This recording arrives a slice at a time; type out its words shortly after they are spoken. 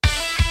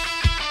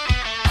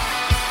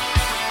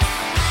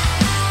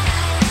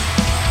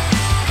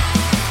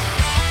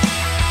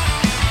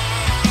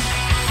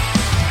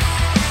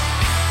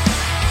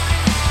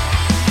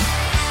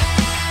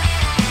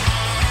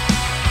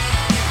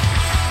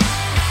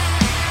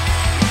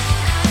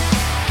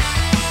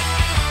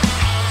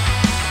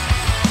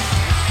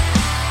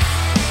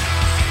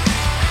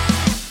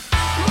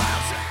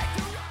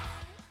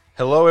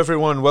Hello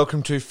everyone,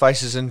 welcome to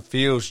Faces and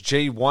Feels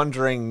G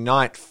Wondering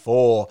Night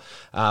 4.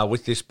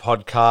 With this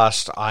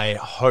podcast, I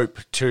hope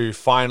to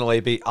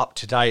finally be up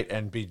to date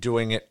and be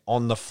doing it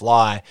on the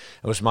fly.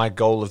 It was my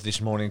goal of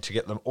this morning to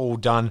get them all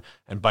done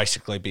and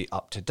basically be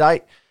up to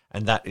date,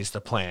 and that is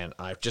the plan.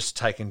 I've just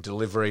taken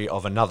delivery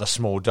of another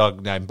small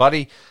dog named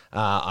Buddy.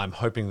 I'm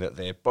hoping that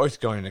they're both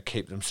going to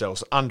keep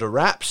themselves under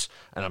wraps,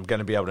 and I'm going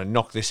to be able to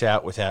knock this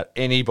out without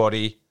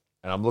anybody,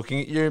 and I'm looking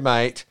at you,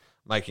 mate,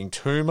 making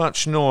too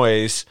much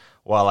noise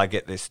while I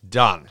get this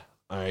done,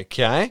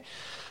 okay?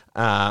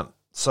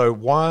 So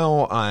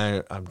while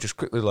I'm just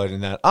quickly loading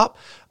that up,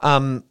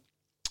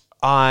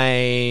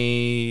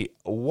 I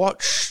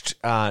watched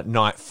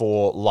Night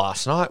 4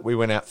 last night. We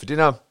went out for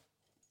dinner,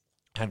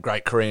 had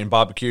great Korean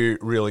barbecue,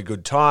 really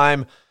good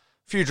time. A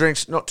few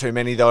drinks, not too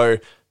many though,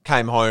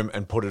 came home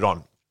and put it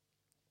on.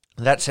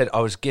 That said,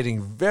 I was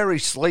getting very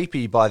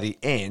sleepy by the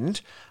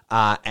end,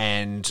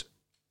 and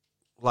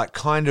like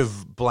kind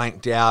of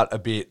blanked out a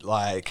bit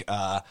like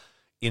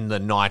in the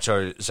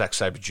Naito Zack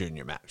Sabre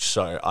Jr. match.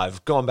 So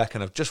I've gone back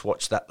and I've just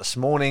watched that this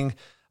morning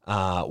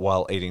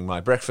while eating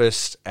my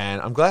breakfast,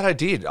 and I'm glad I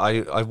did.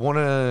 I want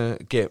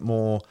to get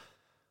more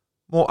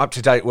up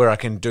to date where I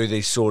can do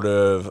these sort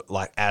of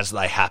like as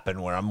they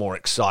happen, where I'm more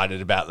excited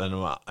about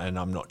them and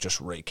I'm not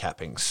just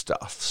recapping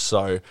stuff.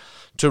 So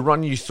to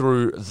run you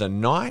through the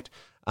night,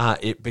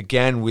 it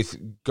began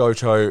with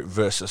Goto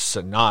versus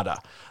Sanada.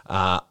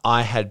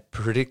 I had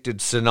predicted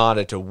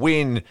Sanada to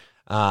win,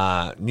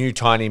 new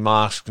tiny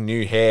mask,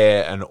 new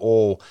hair and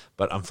all,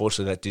 but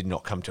unfortunately that did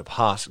not come to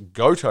pass.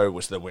 Goto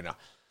was the winner,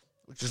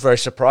 which is very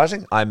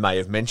surprising. I may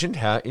have mentioned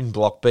how in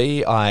Block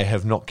B I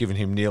have not given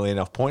him nearly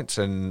enough points,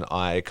 and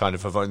I kind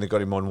of have only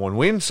got him on one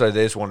win, so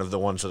there's one of the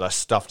ones that I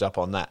stuffed up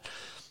on that.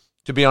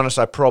 To be honest,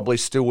 I probably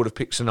still would have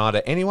picked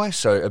Sanada anyway,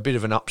 so a bit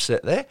of an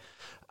upset there.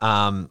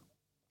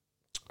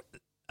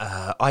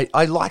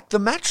 I liked the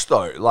match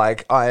though.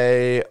 Like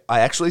I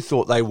actually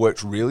thought they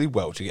worked really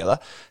well together.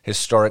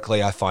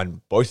 Historically, I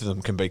find both of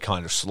them can be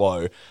kind of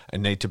slow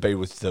and need to be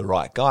with the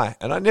right guy.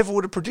 And I never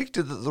would have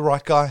predicted that the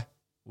right guy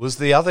was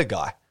the other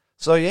guy.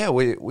 So yeah,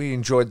 we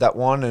enjoyed that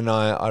one, and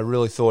I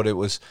really thought it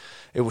was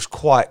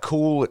quite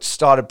cool. It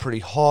started pretty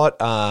hot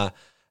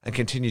and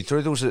continued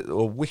through. There was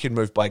a wicked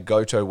move by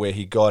Goto where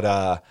he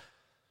got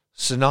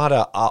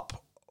Sanada up,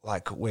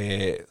 like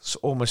where it's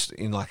almost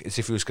in like as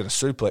if he was going to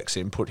suplex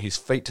him, put his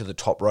feet to the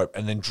top rope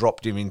and then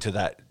dropped him into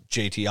that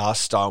GTR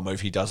style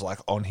move he does like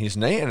on his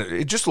knee, and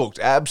it just looked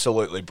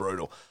absolutely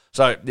brutal.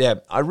 So yeah,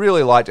 I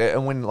really liked it,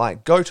 and when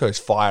like Goto's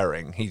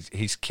firing,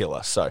 he's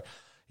killer. So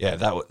yeah,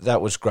 that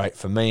was great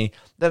for me.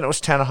 Then it was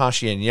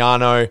Tanahashi and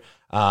Yano.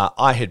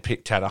 I had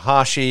picked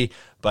Tanahashi,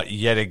 but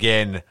yet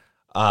again,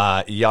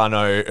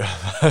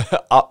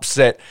 Yano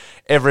upset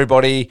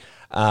everybody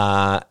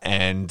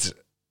and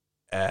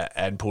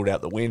pulled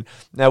out the win.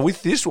 Now,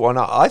 with this one,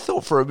 I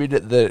thought for a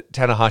minute that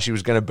Tanahashi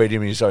was going to beat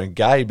him in his own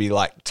game. He,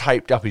 like,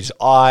 taped up his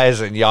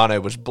eyes and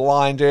Yano was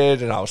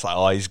blinded, and I was like,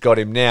 oh, he's got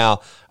him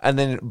now. And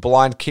then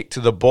blind kick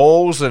to the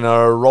balls and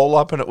a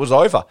roll-up, and it was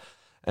over.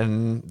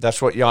 And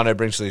that's what Yano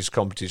brings to these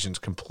competitions,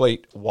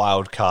 complete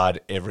wild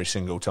card every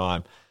single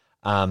time.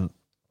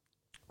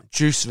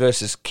 Juice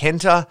versus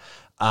Kenta.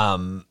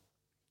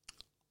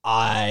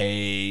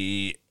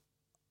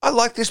 I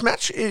like this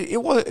match.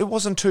 It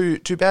wasn't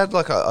too bad.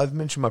 Like I've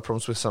mentioned my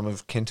problems with some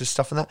of Kenta's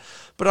stuff and that,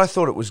 but I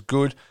thought it was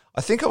good.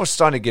 I think I was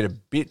starting to get a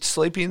bit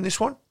sleepy in this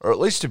one, or at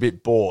least a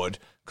bit bored,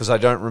 because I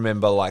don't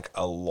remember like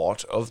a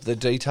lot of the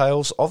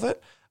details of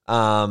it.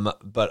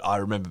 But I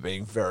remember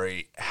being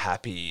very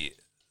happy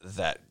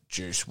that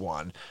Juice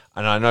won.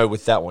 And I know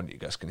with that one, you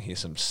guys can hear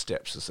some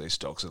steps as these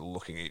dogs are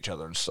looking at each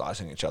other and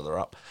sizing each other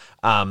up.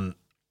 I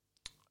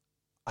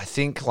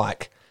think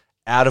like,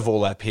 out of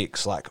all our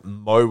picks, like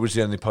Mo was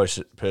the only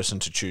person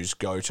to choose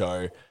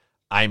Goto,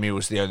 Amy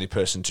was the only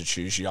person to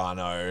choose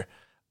Yano,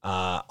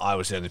 I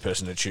was the only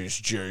person to choose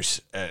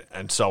Juice,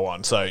 and so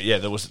on. So yeah,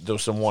 there was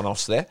some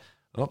one-offs there.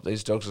 Oh,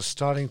 these dogs are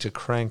starting to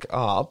crank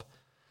up.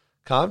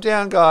 Calm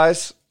down,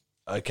 guys.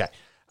 Okay.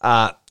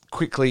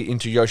 Quickly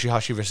into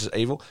Yoshihashi versus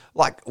Evil.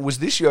 Like, was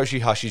this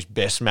Yoshihashi's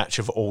best match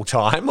of all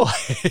time? Like,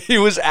 he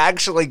was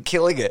actually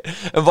killing it.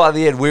 And by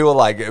the end, we were,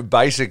 like,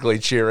 basically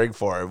cheering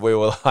for him. We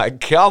were like,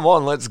 come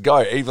on, let's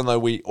go. Even though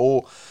we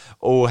all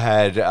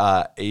had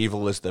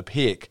Evil as the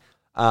pick.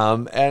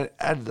 And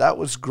that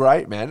was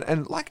great, man.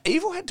 And, like,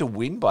 Evil had to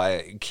win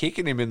by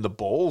kicking him in the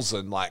balls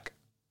and, like,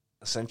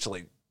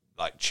 essentially,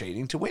 like,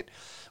 cheating to win,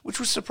 which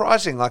was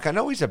surprising. Like, I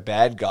know he's a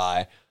bad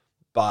guy,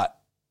 but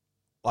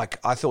like,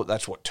 I thought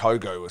that's what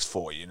Togo was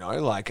for, you know?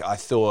 Like, I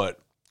thought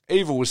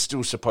Evil was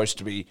still supposed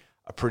to be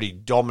a pretty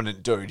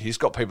dominant dude. He's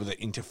got people that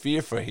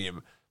interfere for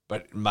him,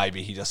 but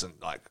maybe he doesn't,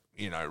 like,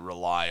 you know,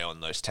 rely on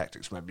those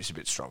tactics. Maybe he's a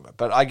bit stronger.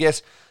 But I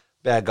guess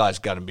bad guys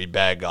going to be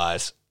bad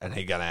guys, and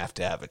he's going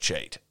to have a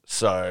cheat.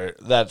 So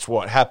that's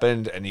what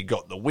happened, and he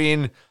got the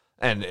win,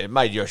 and it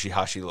made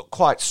Yoshihashi look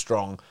quite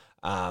strong.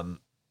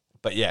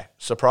 But yeah,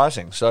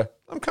 surprising. So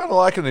I'm kind of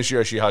liking this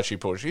Yoshihashi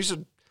push. He's a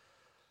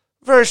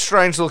very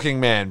strange looking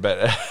man,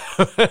 but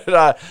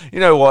you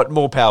know what?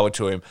 More power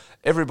to him.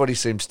 Everybody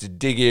seems to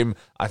dig him.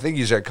 I think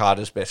he's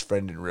Okada's best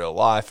friend in real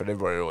life, and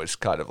everybody always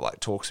kind of like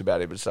talks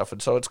about him and stuff.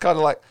 And so it's kind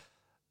of like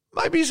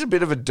maybe he's a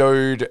bit of a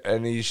dude,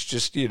 and he's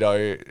just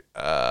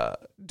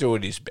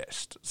doing his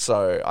best.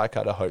 So I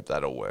kind of hope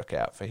that'll work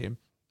out for him.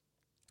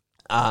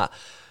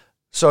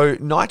 So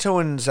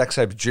Naito and Zack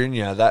Sabre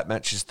Jr., that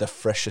match is the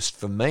freshest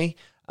for me.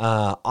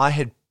 I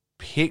had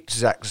picked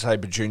Zack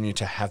Sabre Jr.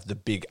 to have the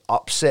big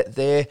upset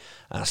there,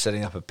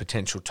 setting up a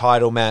potential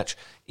title match.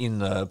 In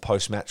the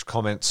post-match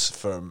comments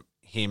from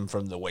him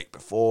from the week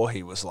before,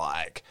 he was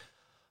like,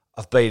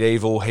 I've beat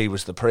Evil, he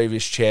was the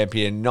previous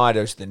champion,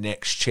 Naito's the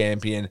next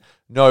champion,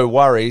 no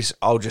worries,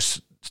 I'll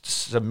just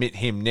submit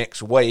him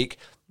next week,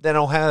 then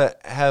I'll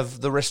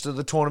have the rest of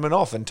the tournament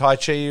off, and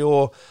Taichi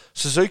or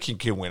Suzuki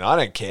can win, I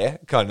don't care,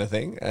 kind of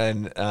thing.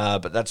 And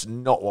but that's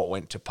not what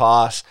went to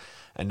pass,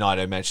 and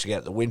Naito managed to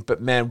get the win.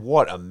 But man,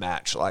 what a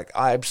match. Like,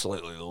 I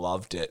absolutely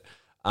loved it.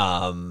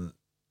 One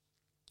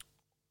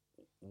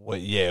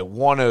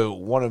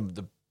of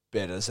the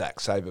better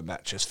Zack Sabre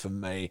matches for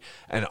me.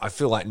 And I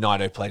feel like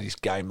Naito played his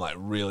game like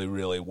really,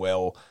 really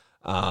well.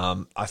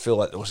 I feel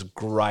like there was a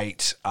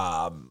great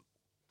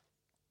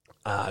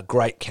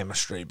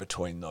chemistry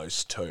between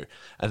those two.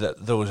 And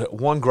that there was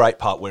one great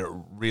part where it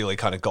really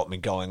kind of got me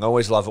going. I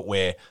always love it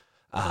where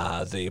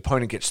the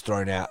opponent gets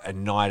thrown out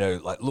and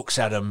Naito like looks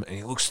at him and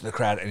he looks to the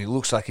crowd and he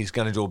looks like he's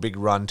going to do a big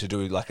run to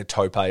do like a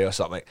tope or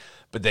something,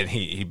 but then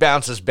he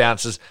bounces,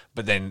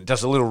 but then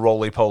does a little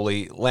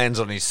roly-poly, lands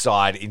on his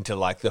side into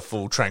like the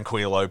full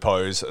tranquilo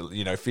pose,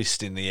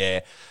 fist in the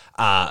air.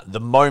 The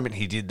moment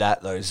he did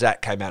that though,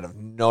 Zack came out of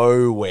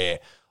nowhere,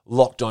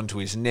 locked onto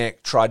his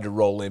neck, tried to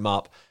roll him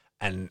up,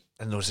 and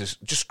there was this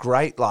just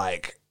great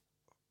like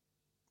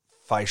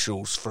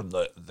facials from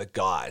the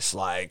guys,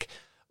 like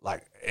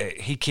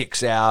he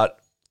kicks out.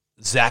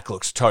 Zack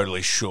looks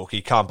totally shook.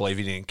 He can't believe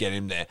he didn't get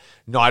him there.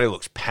 Naito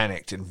looks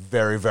panicked and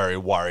very, very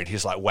worried.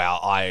 He's like, wow,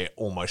 I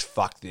almost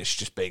fucked this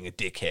just being a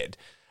dickhead.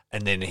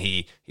 And then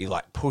he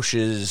like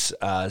pushes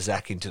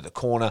Zack into the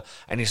corner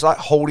and he's like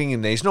holding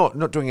him there. He's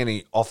not doing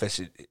any offense.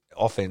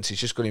 He's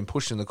just got him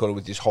pushed in the corner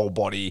with his whole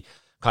body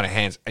kind of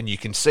hands. And you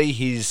can see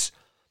his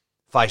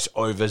face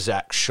over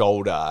Zack's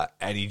shoulder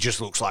and he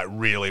just looks like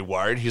really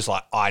worried. He's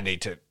like, I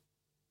need to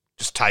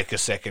just take a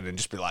second and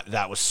just be like,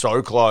 that was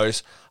so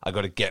close. I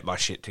got to get my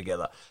shit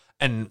together.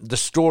 And the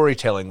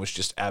storytelling was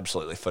just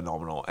absolutely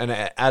phenomenal. And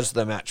as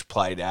the match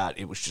played out,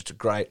 it was just a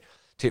great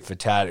tit for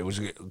tat. It was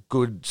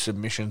good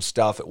submission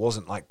stuff. It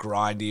wasn't like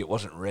grindy. It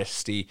wasn't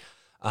resty.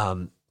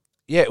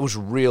 It was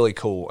really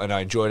cool, and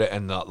I enjoyed it.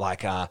 And I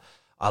liked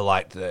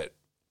that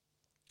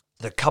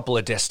the couple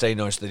of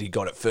Destinos that he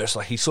got at first,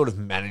 like he sort of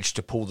managed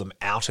to pull them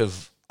out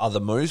of other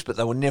moves, but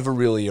they were never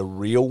really a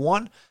real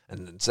one.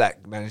 And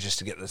Zack manages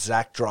to get the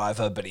Zack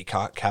driver, but he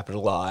can't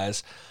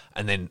capitalize.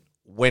 And then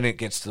when it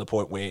gets to the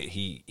point where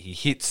he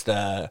hits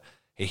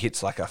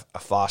like a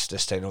fast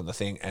Destino on the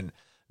thing, and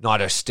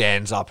Naito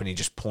stands up and he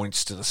just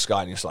points to the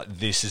sky and he's like,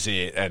 this is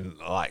it, and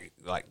like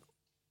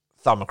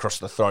thumb across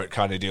the throat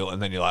kind of deal.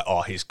 And then you're like,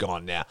 oh, he's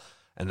gone now.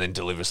 And then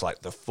delivers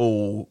like the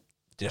full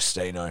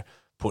Destino,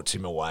 puts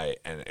him away,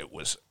 and it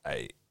was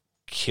a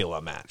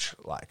killer match.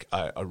 Like,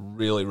 I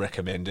really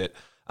recommend it.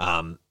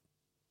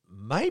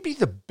 Maybe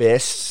the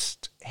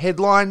best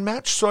headline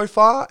match so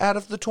far out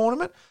of the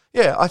tournament.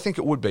 Yeah, I think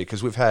it would be,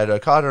 because we've had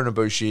Okada and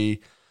Ibushi,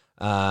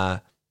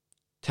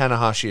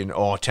 Tanahashi and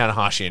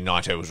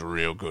Naito was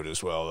real good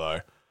as well,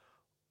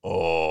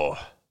 though.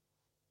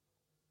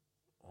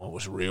 It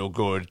was real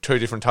good. Two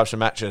different types of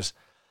matches.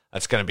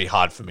 That's going to be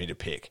hard for me to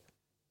pick.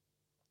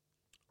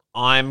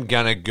 I'm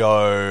going to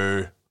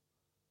go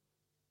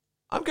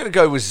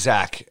with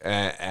Zack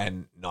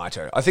and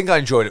Naito. I think I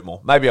enjoyed it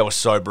more. Maybe I was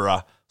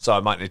soberer, so I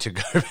might need to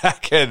go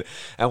back and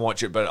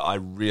watch it, but I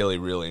really,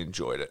 really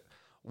enjoyed it.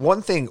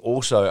 One thing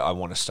also I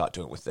want to start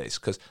doing with these,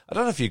 because I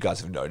don't know if you guys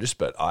have noticed,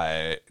 but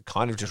I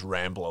kind of just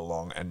ramble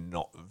along and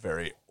not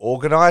very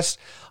organized.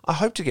 I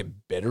hope to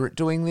get better at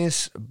doing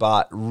this,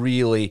 but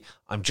really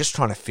I'm just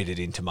trying to fit it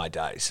into my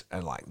days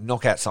and like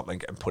knock out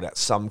something and put out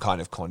some kind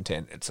of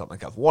content. It's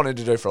something I've wanted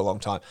to do for a long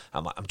time.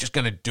 I'm just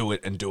going to do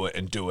it,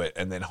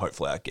 and then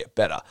hopefully I get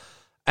better.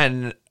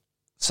 And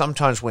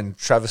sometimes when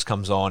Travis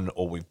comes on,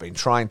 or we've been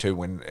trying to,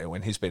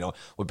 when he's been on,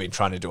 we've been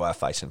trying to do our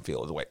face and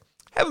feel of the week.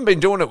 Haven't been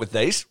doing it with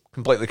these.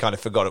 Completely kind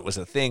of forgot it was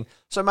a thing.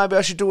 So maybe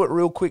I should do it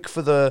real quick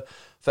for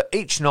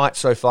each night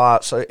so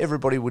far, so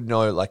everybody would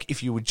know, like,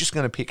 if you were just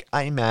going to pick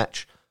a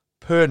match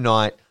per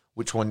night,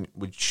 which one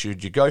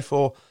should you go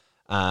for?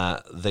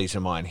 These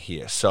are mine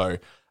here. So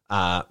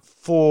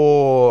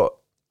for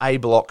A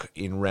block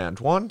in round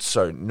one,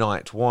 so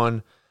night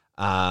one,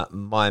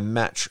 my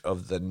match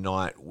of the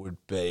night would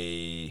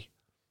be,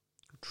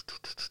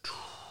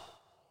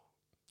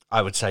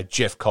 I would say,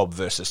 Jeff Cobb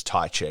versus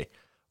Taichi.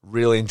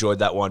 Really enjoyed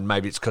that one.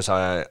 Maybe it's because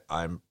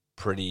I'm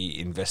pretty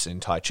invested in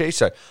Taichi.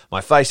 So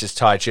my face is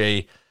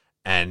Taichi,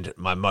 and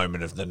my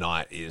moment of the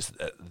night is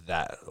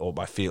that, or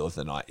my feel of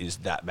the night is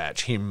that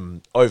match.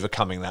 Him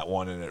overcoming that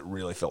one, and it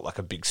really felt like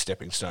a big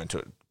stepping stone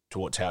to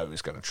towards how he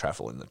was going to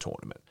travel in the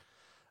tournament.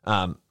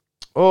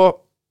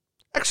 Or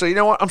actually, you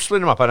know what? I'm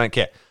splitting them up. I don't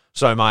care.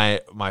 So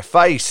my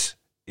face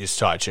is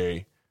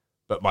Taichi,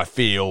 but my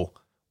feel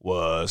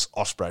was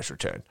Ospreay's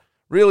return.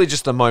 Really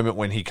just the moment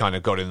when he kind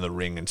of got in the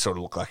ring and sort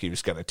of looked like he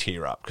was going to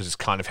tear up, because it's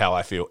kind of how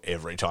I feel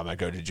every time I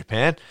go to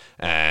Japan,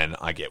 and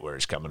I get where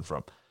he's coming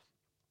from.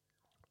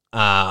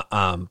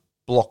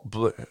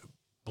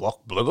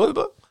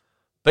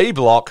 B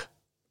block,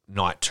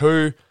 night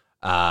 2.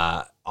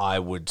 I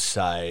would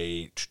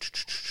say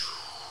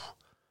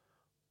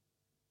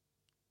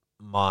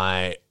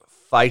my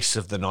face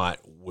of the night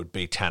would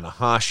be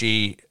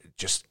Tanahashi,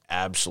 just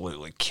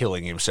absolutely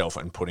killing himself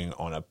and putting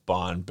on a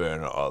barn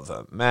burner of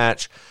a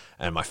match.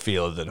 And my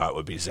feel of the night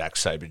would be Zack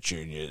Sabre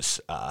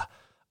Jr.'s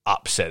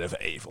upset of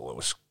Evil. It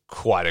was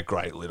quite a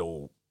great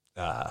little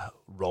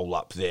roll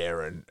up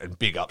there and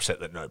big upset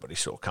that nobody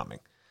saw coming.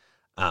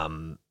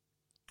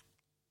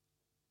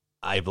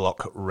 A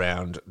block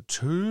round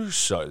 2,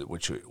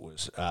 which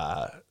was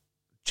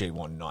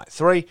G1 night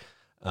 3.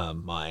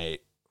 My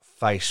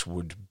face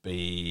would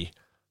be,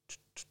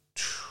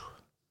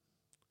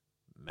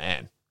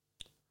 man.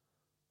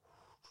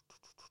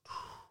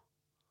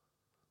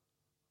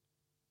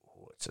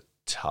 Oh, it's a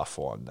tough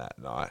one that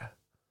night.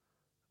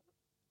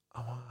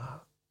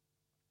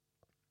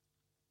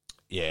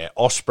 Yeah,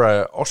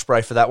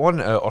 Ospreay for that one.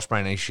 Ospreay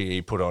and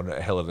Ishii put on a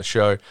hell of a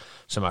show.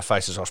 So my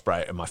face is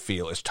Ospreay and my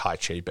feel is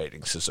Taichi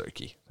beating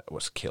Suzuki. That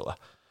was killer.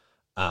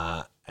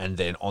 And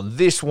then on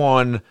this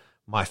one,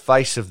 my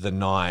face of the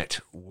night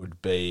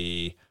would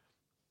be...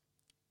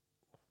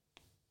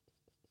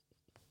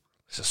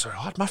 This is so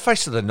hard. My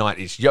face of the night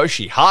is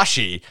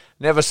Yoshihashi.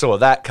 Never saw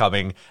that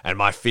coming. And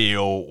my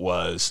feel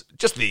was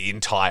just the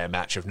entire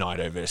match of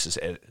Naito versus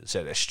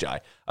ZSJ.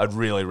 I'd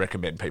really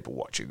recommend people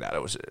watching that.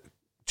 It was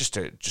just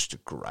a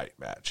great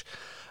match.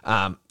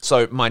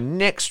 So my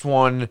next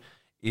one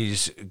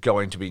is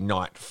going to be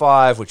night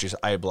 5, which is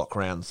A block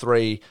round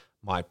 3.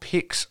 My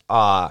picks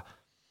are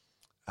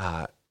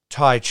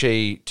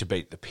Taichi to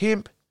beat the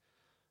Pimp,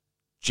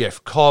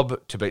 Jeff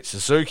Cobb to beat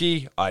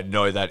Suzuki. I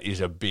know that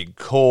is a big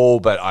call,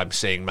 but I'm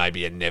seeing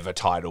maybe a never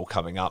title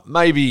coming up.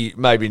 Maybe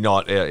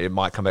not. It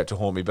might come back to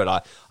haunt me,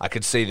 but I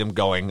could see them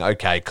going,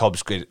 okay,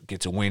 Cobbs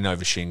gets a win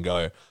over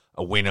Shingo,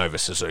 a win over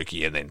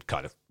Suzuki, and then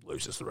kind of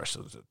loses the rest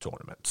of the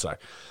tournament. So,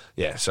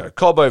 yeah, so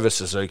Cobb over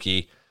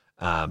Suzuki.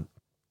 I've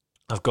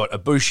got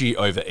Ibushi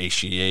over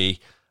Ishii.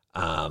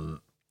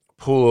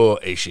 Poor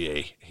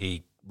Ishii.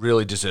 He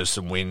really deserves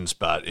some wins,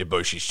 but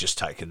Ibushi's just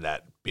taken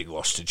that big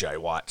loss to Jay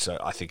White, so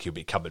I think he'll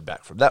be coming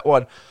back from that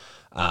one.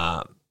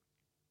 I've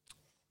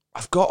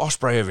got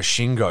Ospreay over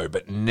Shingo,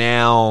 but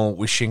now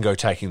with Shingo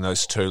taking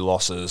those 2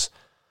 losses,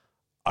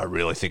 I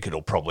really think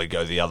it'll probably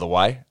go the other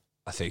way.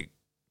 I think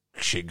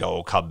Shingo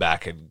will come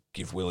back and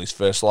give Will his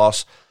first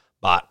loss,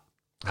 but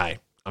hey,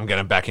 I'm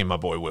going to back in my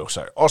boy Will.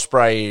 So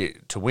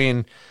Ospreay to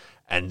win,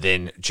 and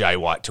then Jay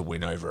White to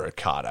win over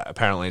Okada.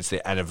 Apparently it's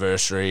the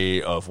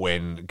anniversary of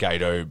when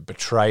Gato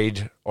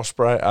betrayed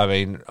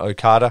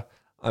Okada,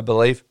 I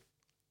believe.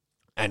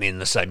 And in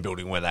the same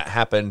building where that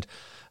happened,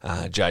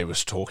 Jay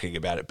was talking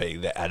about it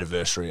being the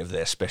anniversary of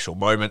their special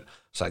moment.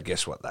 So I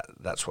guess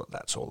that's what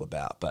that's all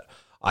about. But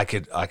I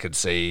could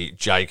see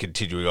Jay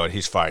continuing on.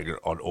 He's firing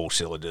on all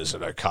cylinders,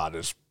 and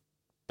Okada's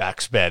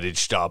back's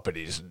bandaged up and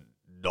he's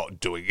not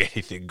doing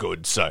anything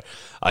good. So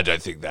I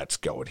don't think that's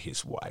going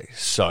his way.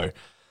 So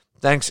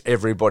thanks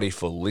everybody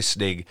for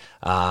listening.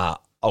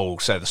 I'll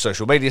say the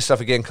social media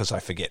stuff again because I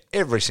forget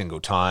every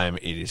single time.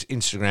 It is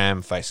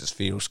Instagram, Faces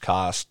Feels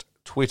Cast,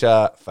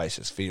 Twitter,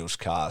 Faces Feels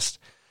Cast,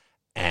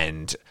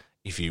 and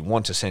if you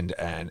want to send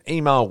an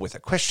email with a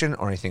question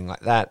or anything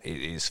like that,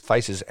 it is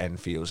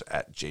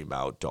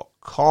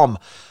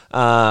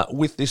facesandfeels@gmail.com.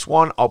 With this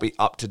one, I'll be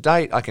up to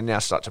date. I can now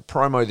start to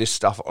promo this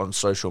stuff on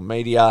social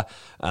media,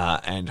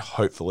 and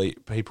hopefully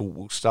people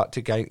will start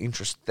to gain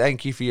interest.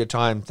 Thank you for your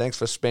time. Thanks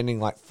for spending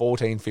like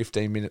 14,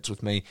 15 minutes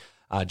with me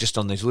just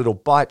on these little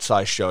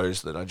bite-sized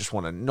shows that I just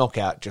want to knock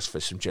out just for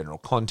some general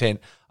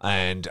content.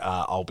 And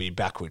I'll be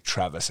back with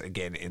Travis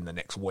again in the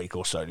next week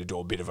or so to do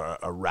a bit of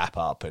a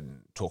wrap-up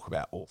and talk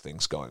about all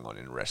things going on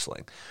in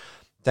wrestling.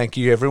 Thank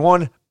you,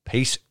 everyone.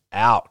 Peace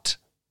out.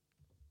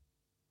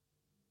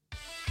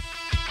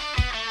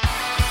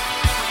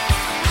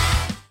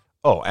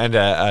 Oh, and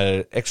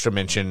an extra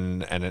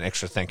mention and an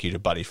extra thank you to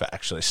Buddy for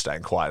actually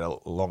staying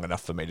quiet long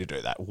enough for me to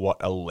do that. What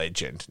a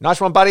legend. Nice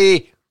one,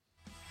 Buddy.